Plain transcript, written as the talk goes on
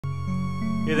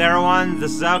Hey there everyone,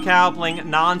 this is Alcal playing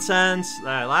Nonsense.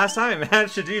 Last time I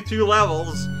managed to do 2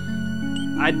 levels.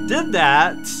 I did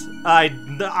that.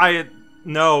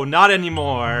 No, not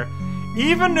anymore.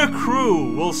 Even the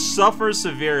crew will suffer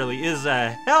severely is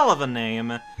a hell of a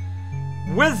name.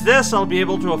 With this, I'll be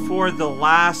able to afford the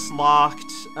last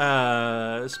locked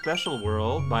special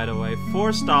world, by the way.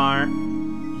 4-star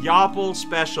Yopple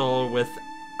special with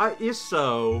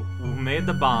Iso, who made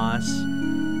the boss.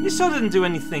 Iso didn't do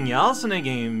anything else in the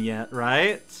game yet,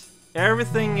 right?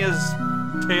 Everything is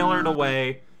tailored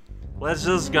away. Let's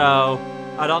just go.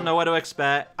 I don't know what to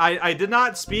expect. I did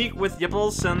not speak with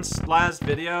Yipples since last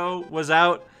video was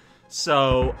out,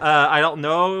 so I don't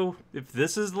know if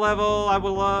this is the level I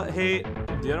will hate.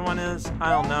 If the other one is,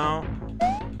 I don't know.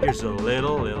 Here's a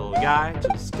little guy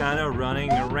just kind of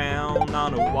running around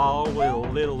on a wall with a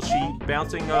little sheep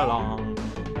bouncing along.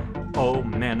 Oh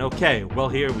man, okay, well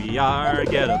here we are.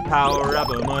 Get a power up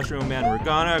a mushroom and we're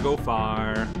gonna go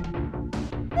far.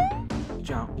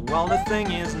 Jump, well the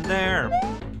thing isn't there.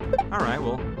 Alright,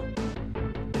 well,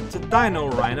 it's a Dino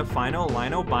Rhino, Fino,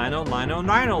 Lino, Bino, Lino,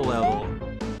 Rhino level.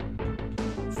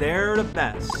 They're the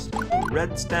best.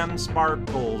 Red stem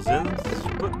sparkles is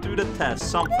put to the test.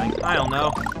 Something, I don't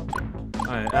know.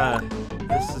 Alright,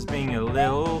 this is being a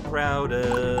little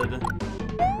crowded.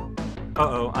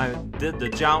 Uh-oh, I did the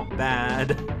jump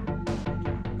bad.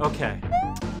 Okay.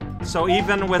 So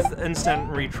even with instant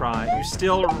retry, you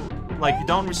still, like, you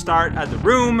don't restart at the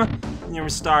room, you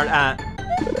restart at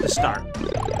the start.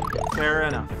 Fair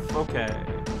enough. Okay.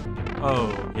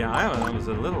 Oh, yeah, I was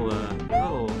a little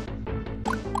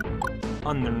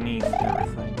underneath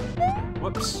everything.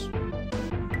 Whoops.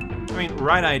 I mean,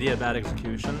 right idea, bad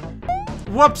execution.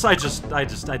 Whoops, I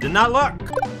did not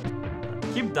look!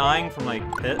 I keep dying from, like,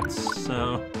 pits,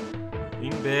 so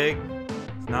being big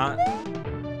is not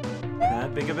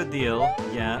that big of a deal.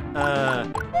 Yeah,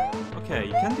 okay,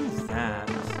 you can do that.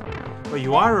 But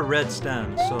you are a red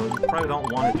stem, so you probably don't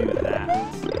want to do that.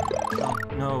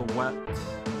 Don't know what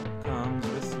comes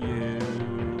with you,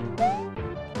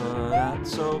 but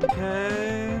that's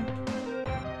okay.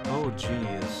 Oh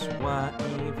jeez, what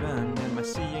even am I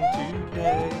seeing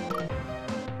today?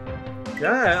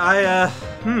 Yeah,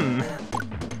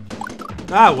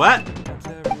 Ah, what? That's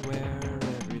everywhere,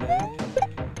 every day.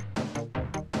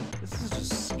 This is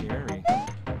just scary.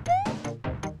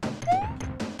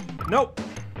 Nope!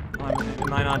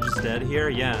 Am I not just dead here?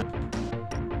 Yeah.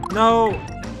 No!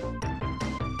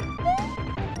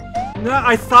 No,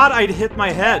 I thought I'd hit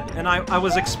my head, and I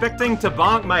was expecting to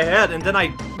bonk my head, and then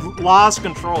I lost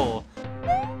control.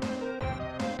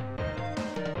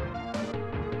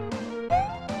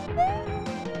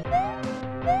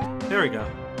 There we go.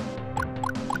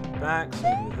 Back, so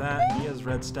we do that. He has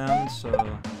red stems, so...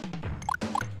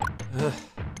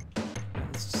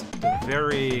 It's just a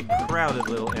very crowded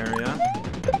little area.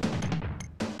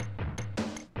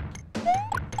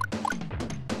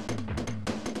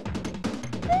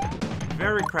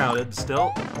 Very crowded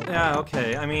still. Yeah,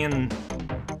 okay, I mean...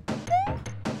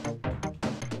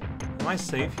 Am I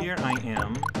safe here? I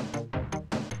am.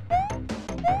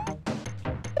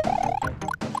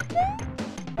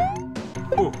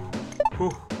 Whew.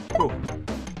 Whew. Whew.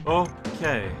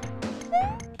 Okay.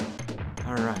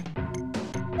 Alright.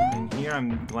 And here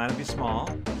I'm glad to be small.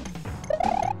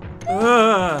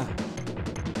 Ugh!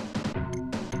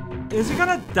 Is he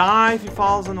gonna die if he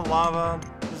falls in the lava?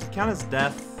 Does it count as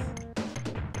death?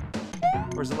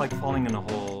 Or is it like falling in a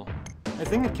hole? I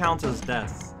think it counts as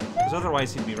death, because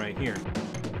otherwise he'd be right here.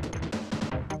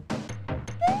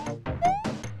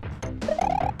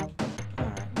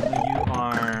 Alright, you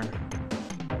are...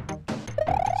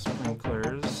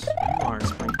 sprinklers. You are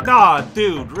sprinklers. Aw,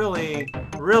 dude, really?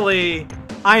 Really?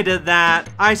 I did that.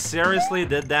 I seriously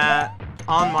did that.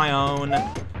 On my own.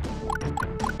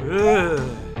 Ugh.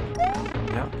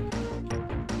 Yep.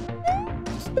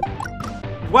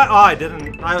 What? Oh, I didn't.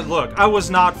 Look, I was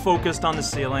not focused on the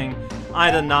ceiling. I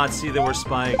did not see there were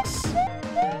spikes.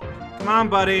 Come on,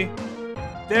 buddy.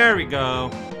 There we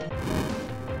go.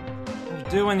 You're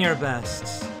doing your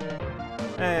best.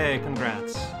 Hey,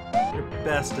 congrats. Your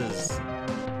best is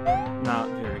not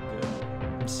very good.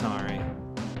 I'm sorry.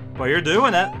 But you're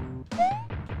doing it.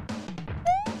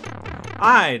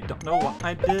 I don't know why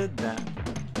I did that.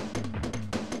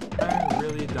 I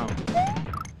really don't.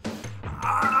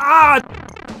 Ah!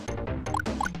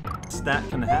 That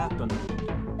can happen.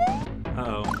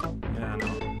 Uh-oh. Yeah, no.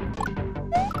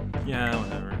 Yeah,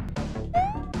 whatever.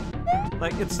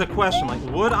 Like, it's the question, like,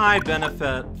 would I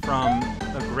benefit from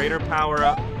a greater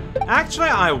power-up? Actually,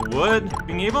 I would.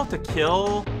 Being able to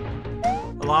kill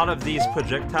a lot of these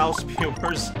projectile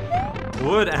spewers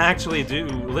would actually do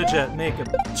legit make a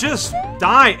just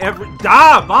die every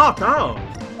oh.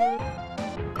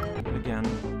 Again.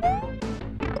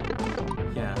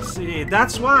 Yeah, see,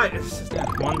 that's why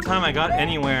one time I got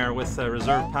anywhere with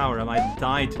reserve power and I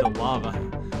died to the lava.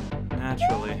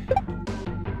 Naturally.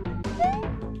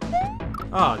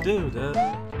 Oh, dude.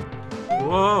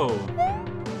 Whoa.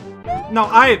 No,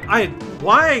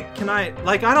 why can I,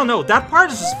 like, I don't know, that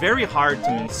part is just very hard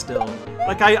to me still.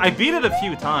 Like, I beat it a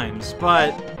few times,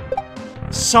 but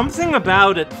something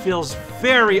about it feels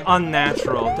very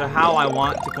unnatural to how I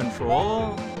want to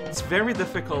control. It's very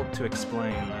difficult to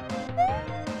explain.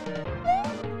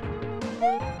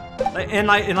 And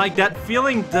like, that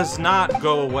feeling does not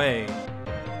go away,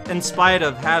 in spite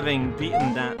of having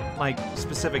beaten that, like,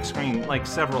 specific screen, like,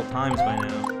 several times by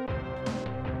now.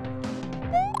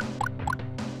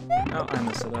 Oh, I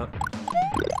messed it up.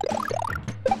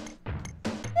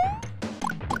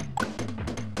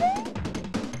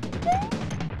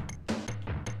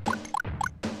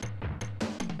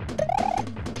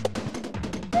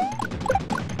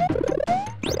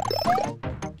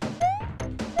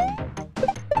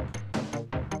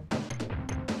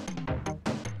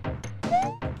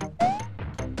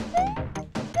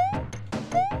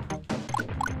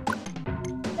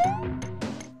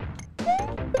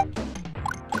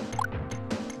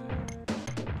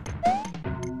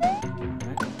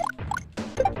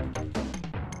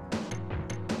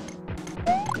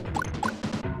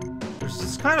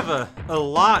 Kind of a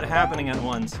lot happening at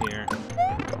once here.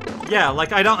 Yeah,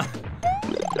 like I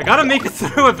gotta make it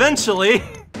through eventually.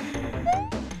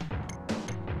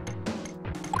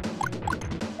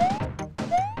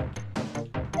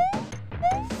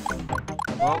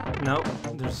 Well, no,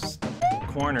 there's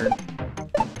cornered.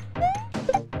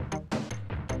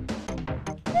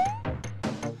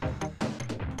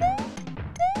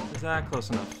 Is that close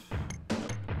enough?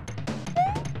 Nope.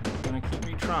 Gonna keep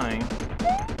retrying.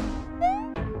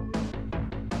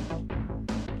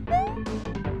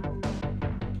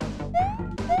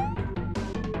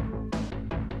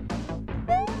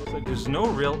 There's no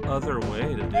real other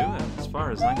way to do it, as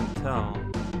far as I can tell.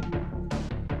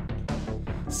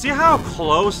 See how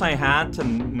close I had to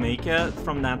make it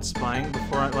from that spine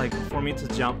before, for me to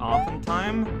jump off in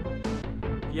time?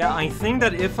 Yeah, I think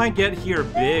that if I get here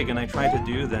big and I try to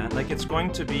do that, like, it's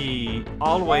going to be,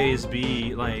 always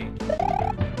be, like,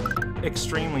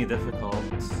 extremely difficult.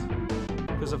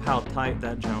 Because of how tight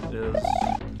that jump is.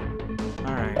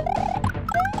 Alright.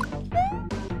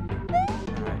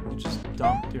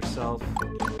 Dump yourself. For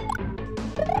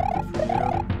you.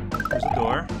 There's a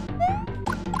door.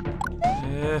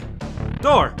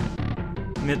 Door!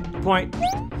 Midpoint.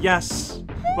 Yes.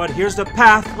 But here's the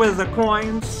path with the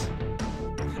coins.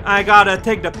 I gotta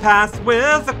take the path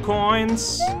with the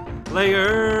coins.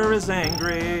 Layer is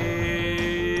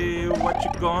angry. What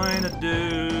you going to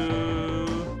do?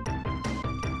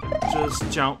 Just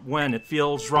jump when it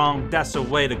feels wrong. That's the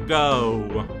way to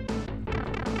go.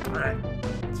 Alright.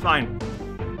 It's fine.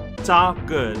 It's all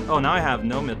good. Oh, now I have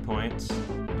no midpoints.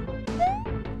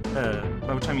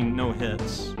 By which I mean no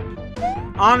hits.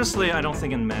 Honestly, I don't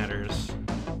think it matters.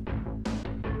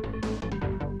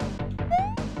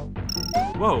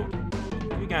 Whoa.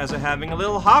 You guys are having a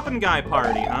little hoppin' guy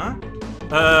party, huh?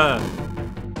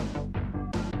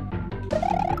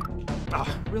 Oh,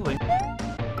 really?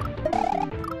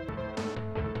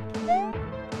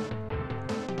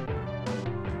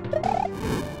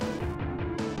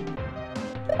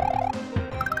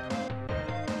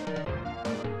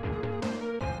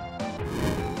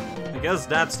 I guess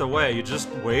that's the way. You just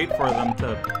wait for them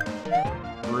to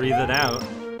breathe it out.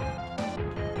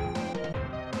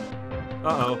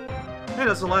 Uh-oh. Hey,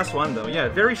 that's the last one, though. Yeah,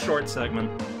 very short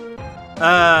segment.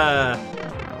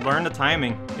 Learn the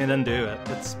timing and then do it.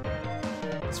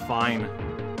 It's fine.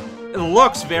 It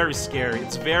looks very scary.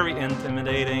 It's very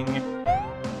intimidating.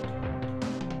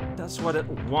 That's what it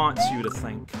wants you to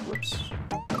think. Whoops.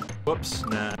 Whoops,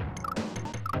 nah.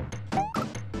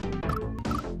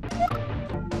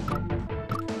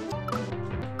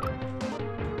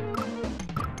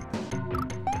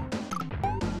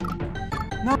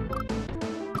 No.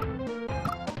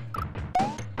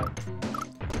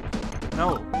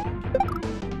 No.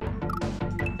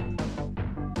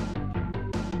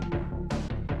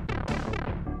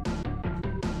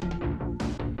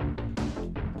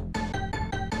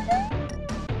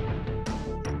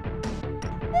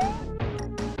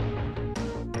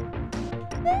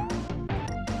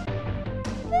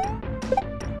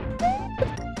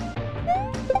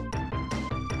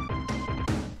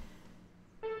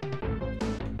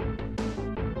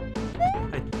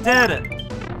 Did it!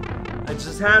 I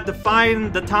just had to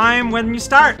find the time when you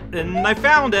start, and I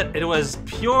found it. It was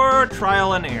pure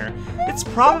trial and error. It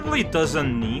probably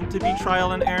doesn't need to be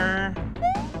trial and error.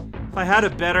 If I had a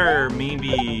better,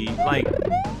 maybe, like,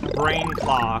 brain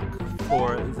clock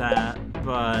for that,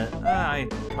 but I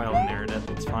trial and errored it.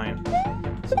 It's fine.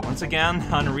 So once again,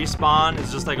 on respawn,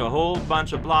 it's just like a whole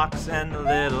bunch of blocks and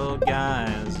little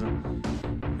guys.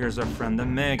 Here's our friend the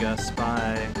Mega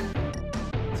Spike.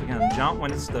 Once again, jump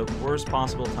when it's the worst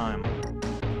possible time.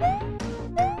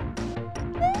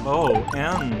 Oh,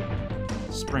 and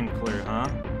sprinkler, huh?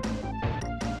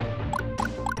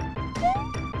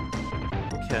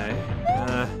 Okay,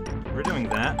 we're doing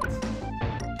that.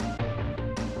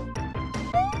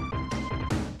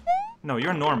 No,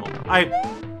 you're normal. I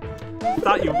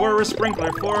thought you were a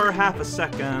sprinkler for half a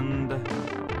second.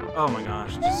 Oh my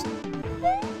gosh, just...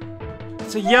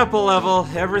 It's a Yeppa level.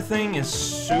 Everything is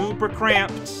super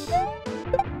cramped.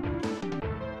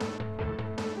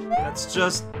 That's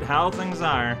just how things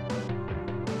are.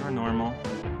 You're normal.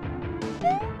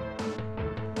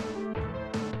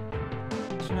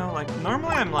 But, you know, like,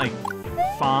 normally I'm, like,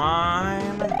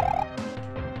 fine.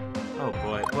 Oh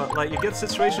boy. But, like, you get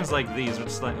situations like these, where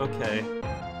it's like, okay,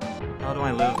 how do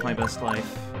I live my best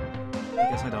life? I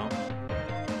guess I don't.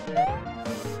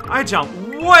 I jumped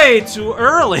way too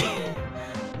early!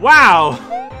 Wow!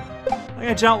 I think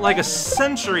I jumped like a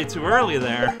century too early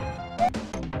there.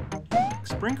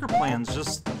 Sprinkler plans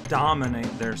just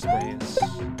dominate their space.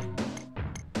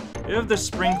 If the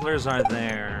sprinklers are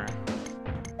there,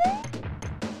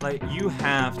 like, you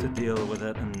have to deal with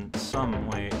it in some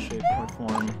way, shape, or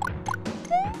form.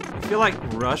 I feel like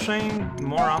rushing,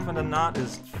 more often than not,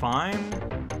 is fine.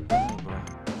 Oh boy.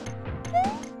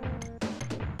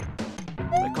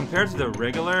 Like, compared to the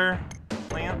regular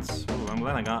plants, ooh, I'm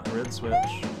glad I got red switch.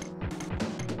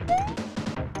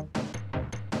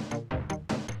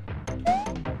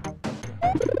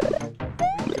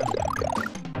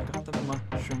 Got the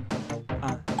mushroom,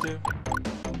 I do.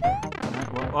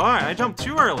 Alright, well, alright, I jumped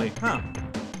too early, huh?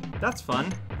 That's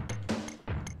fun.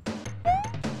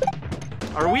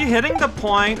 Are we hitting the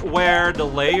point where the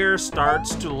layer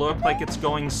starts to look like it's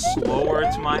going slower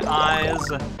to my eyes?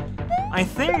 I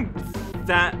think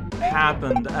that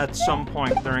happened at some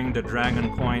point during the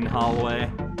Dragon Coin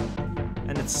hallway.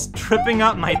 And it's tripping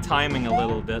up my timing a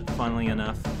little bit, funnily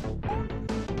enough.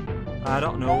 I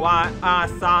don't know why I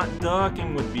thought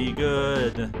ducking would be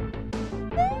good.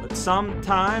 But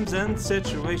sometimes in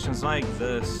situations like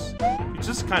this, you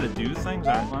just kind of do things.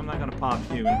 Alright, well, I'm not gonna pop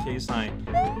you in case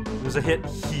there's a hit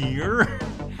here.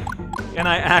 And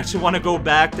I actually want to go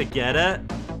back to get it.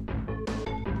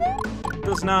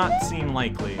 Does not seem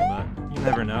likely, but you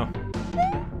never know.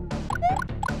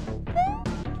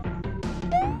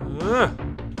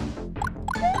 Ugh.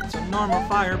 It's a normal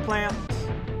fire plant.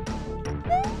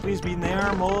 Please be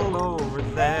normal over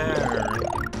there.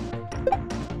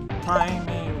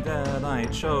 Timing that I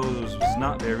chose was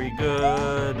not very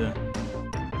good.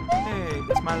 Hey,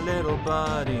 it's my little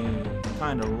buddy.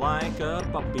 Kinda like a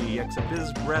puppy, except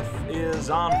his breath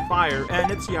is on fire and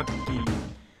it's yucky.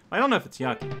 I don't know if it's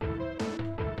yucky.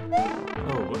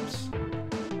 Oh, whoops.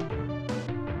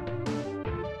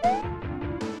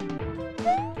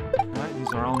 Alright,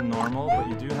 these are all normal, but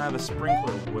you do have a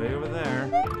sprinkler way over there.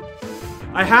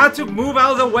 I had to move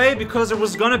out of the way because it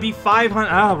was gonna be 500.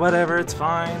 Ah, whatever, it's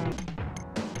fine.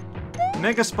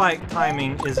 Mega Spike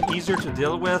timing is easier to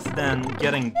deal with than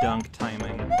getting dunk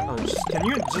timing. Oh, can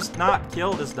you just not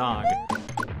kill this dog?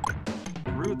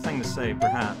 Rude thing to say,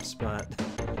 perhaps, but...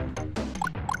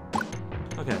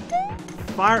 Okay.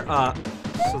 Fire up,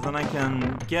 so then I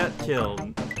can get killed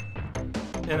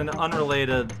in an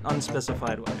unrelated,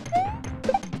 unspecified way.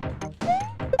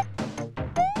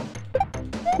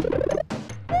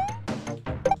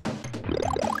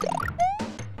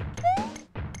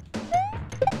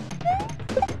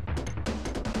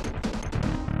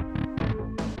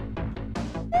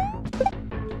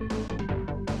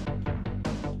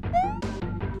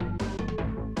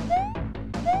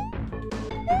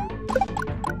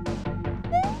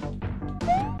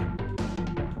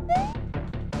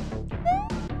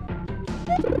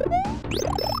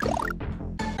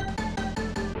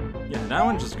 Yeah, that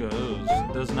one just goes.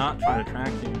 Does not try to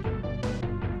track you.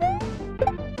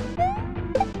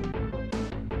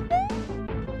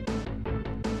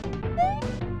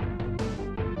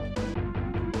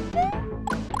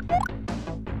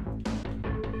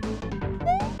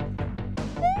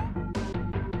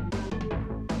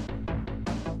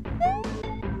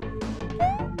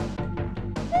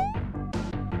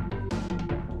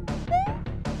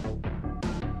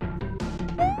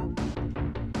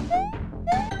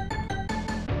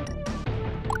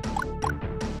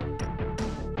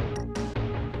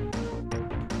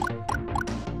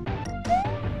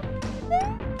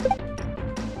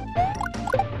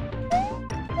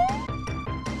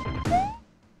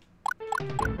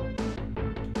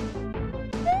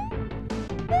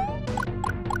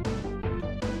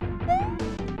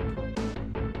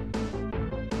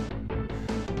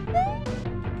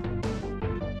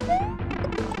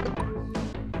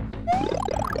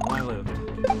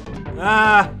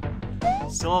 Ah!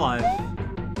 Still alive.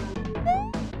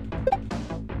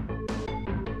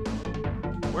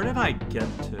 Where did I get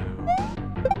to?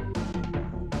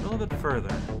 A little bit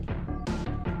further.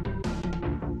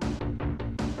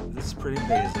 This is pretty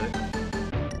basic.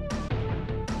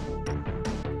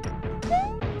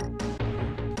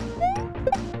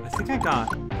 I think I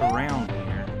got around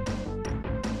here.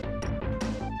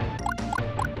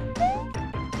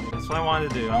 That's what I wanted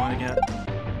to do. I want to get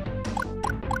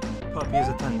Puppy's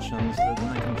attention so that then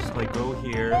I can just like go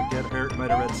here, get hurt by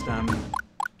the red stem.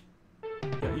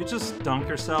 Yeah, you just dunk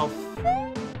yourself.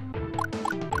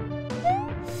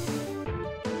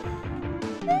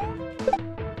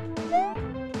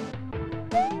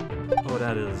 Oh,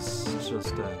 that is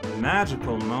just a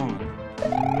magical moment.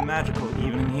 Magical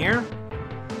evening here.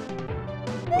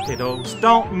 Okay, those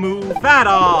don't move at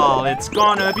all. It's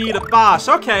gonna be the boss.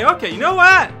 Okay, okay, you know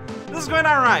what? This is going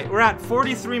alright. We're at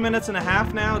 43 minutes and a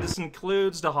half now. This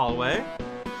includes the hallway.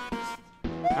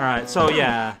 Alright, so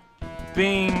yeah.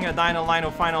 Being a Dino,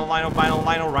 Lino, Final, Lino, Bino,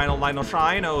 Lino, Rhino, Lino,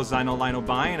 Shino, Zino, Lino,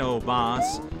 Bino,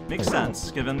 boss. Makes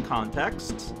sense, given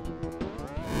context.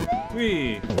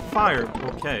 Whee! Fire!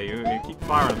 Okay, you keep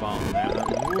fireballing there.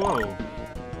 Whoa.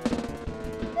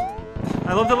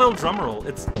 I love the little drum roll.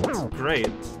 It's great.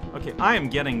 Okay, I am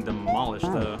getting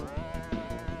demolished though.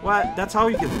 What? That's how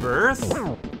you give birth?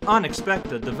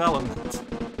 Unexpected development.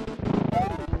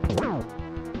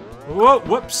 Whoa!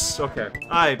 Whoops! Okay,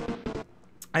 I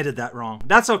did that wrong.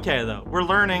 That's okay though. We're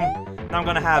learning. Now I'm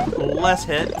gonna have less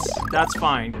hits. That's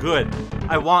fine. Good.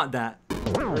 I want that.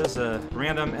 There's a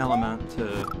random element to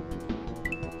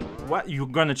what you're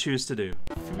gonna choose to do.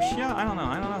 Fuchsia? I don't know.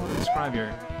 I don't know how to describe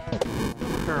your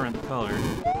current color.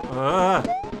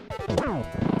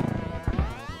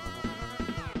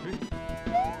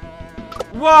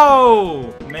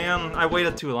 Whoa! Man, I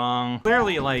waited too long.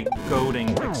 Clearly, like, goading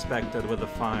expected with the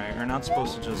fire. You're not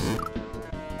supposed to just...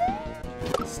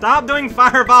 Stop doing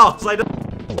fireballs! I don't...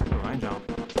 Oh, I jump.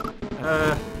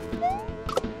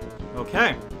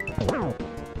 Okay.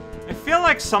 I feel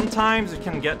like sometimes you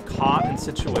can get caught in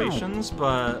situations,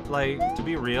 but, like, to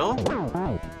be real...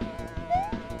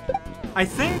 I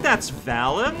think that's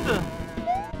valid,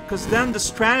 because then the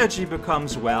strategy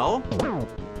becomes, well,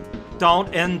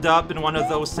 don't end up in one of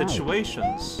those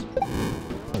situations.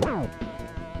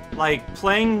 Like,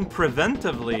 playing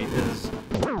preventively is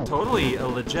totally a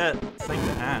legit thing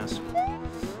to ask.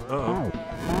 Uh-oh.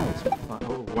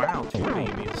 Oh, wow, 2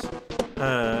 babies.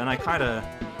 And I kinda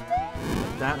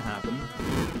let that happen.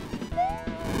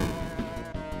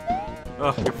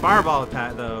 Ugh, your fireball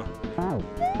attack, though.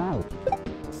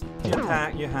 The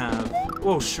attack you have.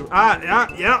 Oh, shoot. Ah,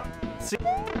 yeah. See?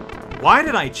 Why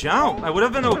did I jump? I would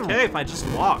have been okay if I just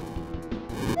walked.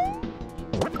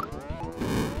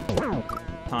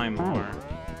 Time more.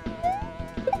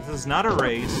 This is not a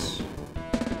race.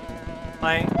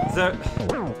 Like,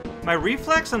 my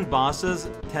reflex on bosses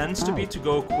tends to be to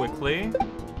go quickly.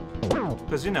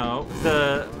 Because, you know,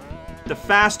 the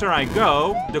faster I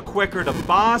go, the quicker the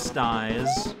boss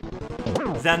dies,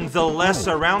 then the less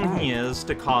around he is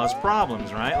to cause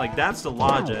problems, right? Like, that's the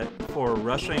logic for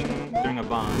rushing during a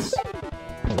boss.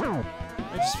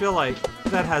 I just feel like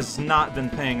that has not been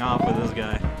paying off with this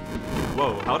guy.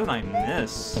 Whoa, how did I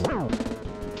miss?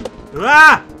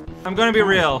 Ah! I'm gonna be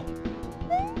real.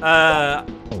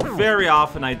 Very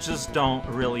often I just don't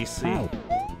really see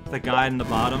the guy in the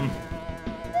bottom.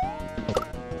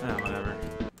 Whatever.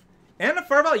 And a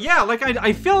fireball, yeah, like,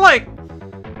 I feel like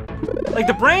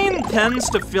the brain tends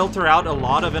to filter out a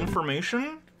lot of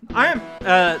information.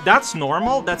 That's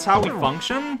normal, that's how we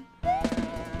function.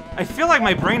 I feel like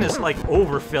my brain is, like,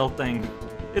 over-filtering.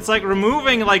 It's like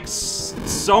removing, like,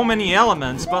 so many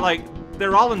elements, but, like,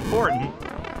 they're all important.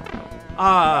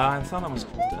 I thought I was...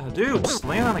 dude, just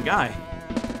land on a guy.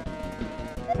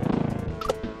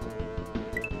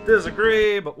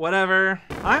 Disagree, but whatever.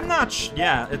 I'm not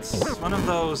yeah, it's one of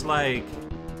those, like...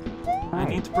 I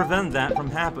need to prevent that from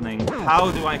happening. How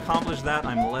do I accomplish that?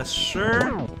 I'm less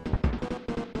sure.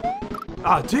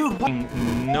 Ah, dude,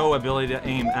 no ability to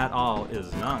aim at all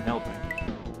is not helping.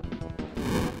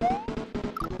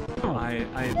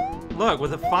 Look,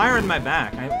 with a fire in my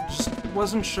back, I just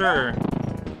wasn't sure.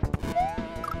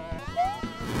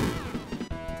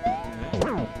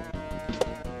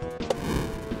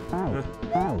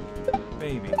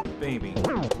 Baby.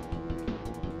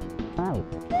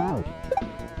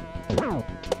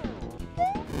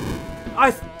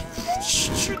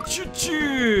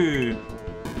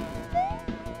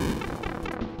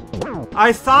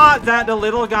 I thought that the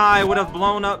little guy would have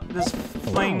blown up this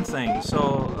flame thing,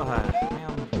 so...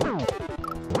 man.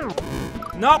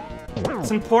 Nope!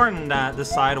 It's important that the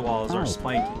sidewalls are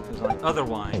spiky, because like,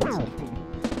 otherwise,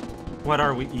 what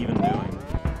are we even doing?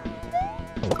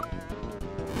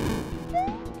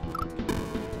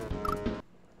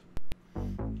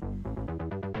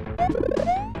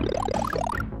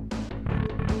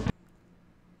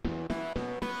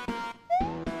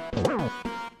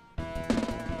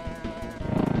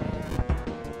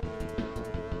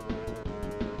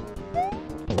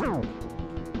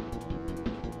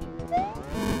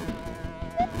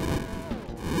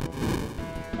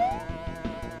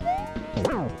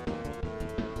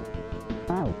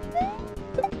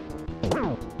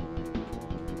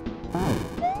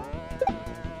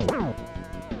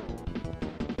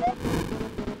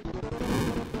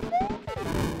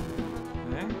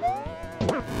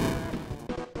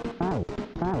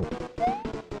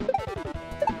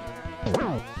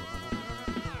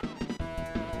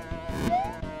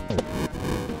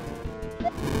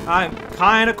 I'm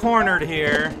kinda cornered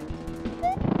here.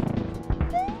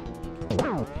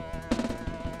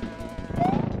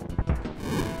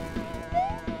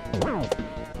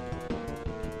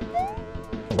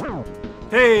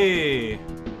 Hey!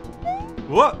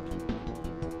 What?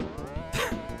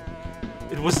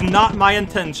 It was not my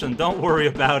intention, don't worry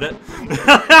about it.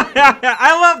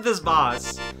 I love this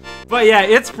boss. But yeah,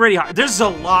 it's pretty hard. There's a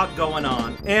lot going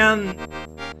on. And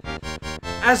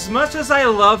as much as I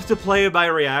love to play by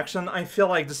reaction, I feel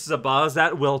like this is a boss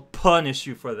that will punish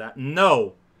you for that.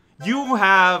 No. You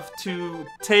have to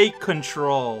take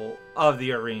control of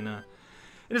the arena.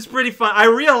 And it's pretty fun. I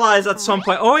realized at some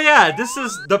point, oh yeah, this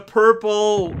is the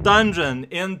purple dungeon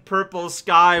in Purple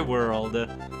Sky World.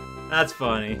 That's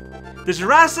funny. The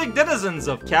Jurassic denizens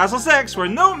of Castle 6 were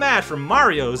no match for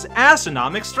Mario's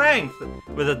astronomical strength.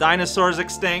 With the dinosaurs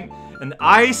extinct, an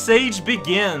ice age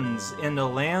begins in the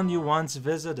land you once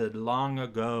visited long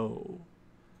ago.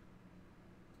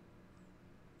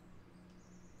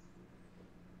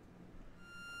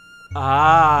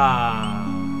 Ah.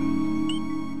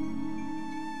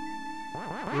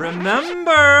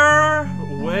 Remember,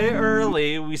 way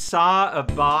early, we saw a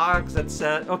box that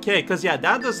said, okay, because yeah,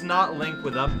 that does not link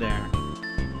with up there.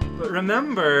 But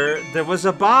remember, there was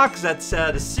a box that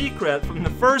said a secret from the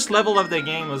first level of the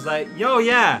game was like, yo,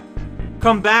 yeah,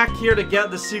 come back here to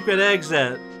get the secret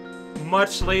exit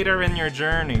much later in your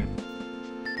journey.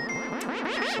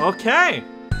 Okay.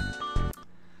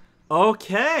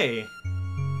 Okay.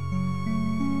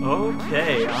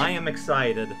 Okay, I am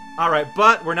excited. Alright,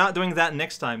 but we're not doing that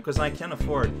next time, because I can't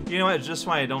afford. You know what, just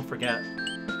so I don't forget.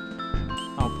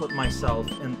 I'll put myself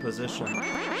in position.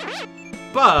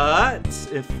 But,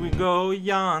 if we go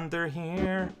yonder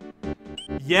here...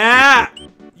 Yeah!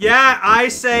 Yeah,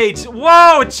 Ice Age!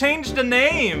 Whoa, it changed the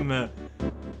name!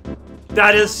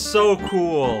 That is so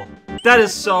cool. That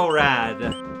is so rad.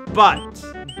 But...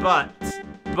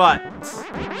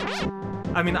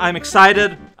 I mean, I'm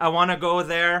excited. I want to go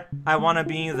there. I want to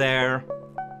be there.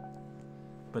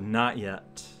 But not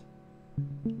yet.